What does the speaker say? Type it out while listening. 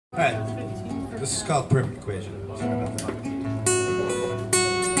Alright, this is called Perfect Equation.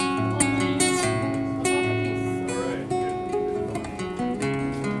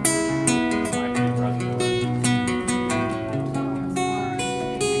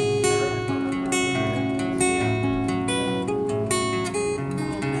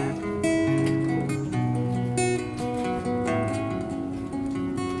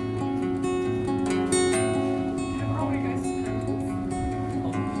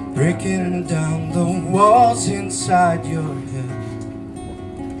 Breaking down the walls inside your head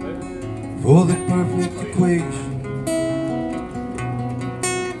for the perfect equation.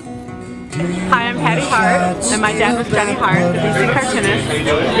 Hi, I'm Patty Hart, and my dad was Johnny Hart, the BC cartoonist.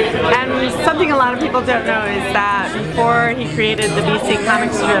 And something a lot of people don't know is that before he created the BC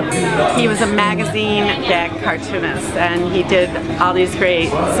comic strip, he was a magazine gag cartoonist, and he did all these great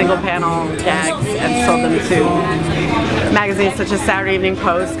single-panel gags and sold them to magazines such as Saturday Evening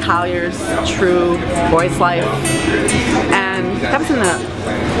Post, Collier's, True, Boy's Life, and that was in the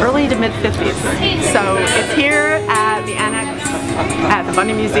early to mid-50s. So it's here at the Annex at the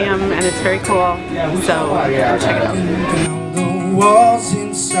Bundy Museum, and it's very cool, so go check it out. The walls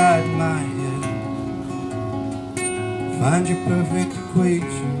inside my head, find your perfect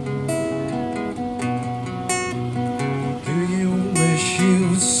equation. Do you wish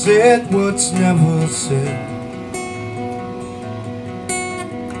you said what's never said?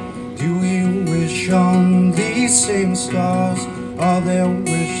 Do you wish on these same stars? Are their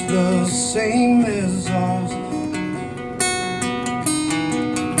wish the same as ours?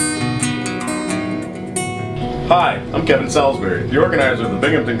 Hi, I'm Kevin Salisbury, the organizer of the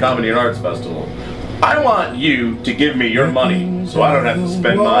Binghamton Comedy and Arts Festival. I want you to give me your money so I don't have to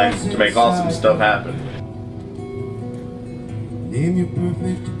spend mine to make awesome stuff happen. Name your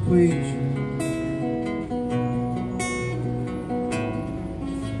perfect equation.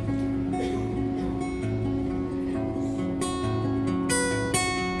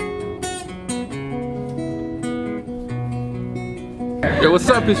 Yo, what's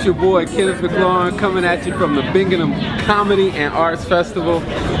up? It's your boy Kenneth McLaurin coming at you from the Binghamton Comedy and Arts Festival.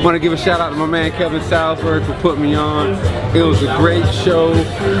 Want to give a shout out to my man Kevin Salisbury for putting me on. It was a great show.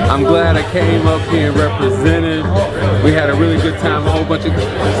 I'm glad I came up here and represented. We had a really good time, a whole bunch of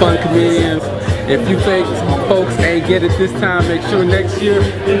fun comedians. If you folks ain't get it this time, make sure next year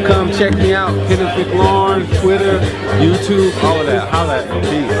come check me out. Kenneth McLaurin, Twitter, YouTube, all of that. Holla at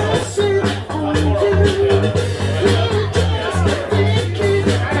me. Peace.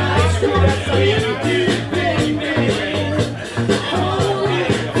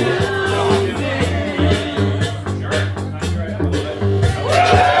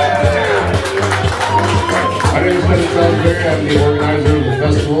 I'm the organizer of the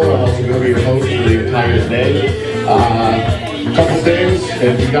festival. I'm also going to be your host for the entire day. A couple things,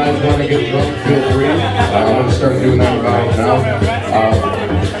 if you guys want to get drunk, feel free. I'm going to start doing that right now.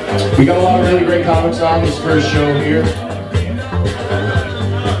 We got a lot of really great comics on this first show here.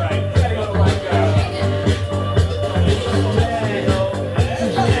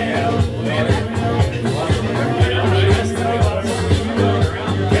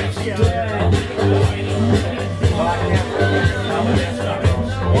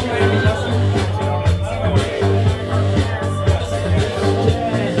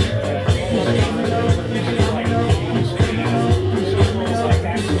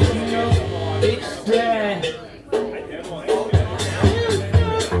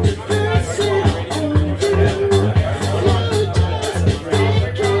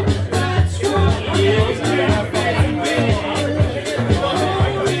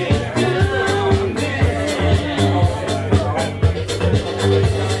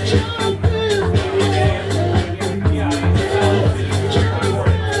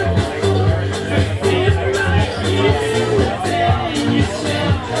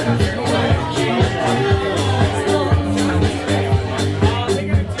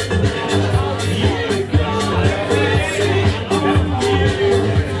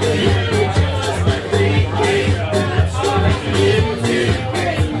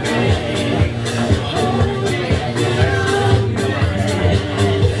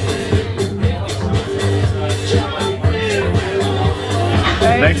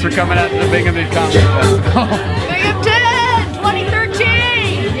 Thanks for coming out to the Binghamton Comedy Festival. Binghamton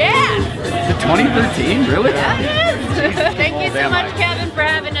 2013! Yeah! Is it 2013? Really? Yeah, it is! Thank you so much, Kevin, for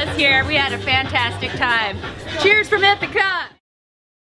having us here. We had a fantastic time. Cheers from Ithaca!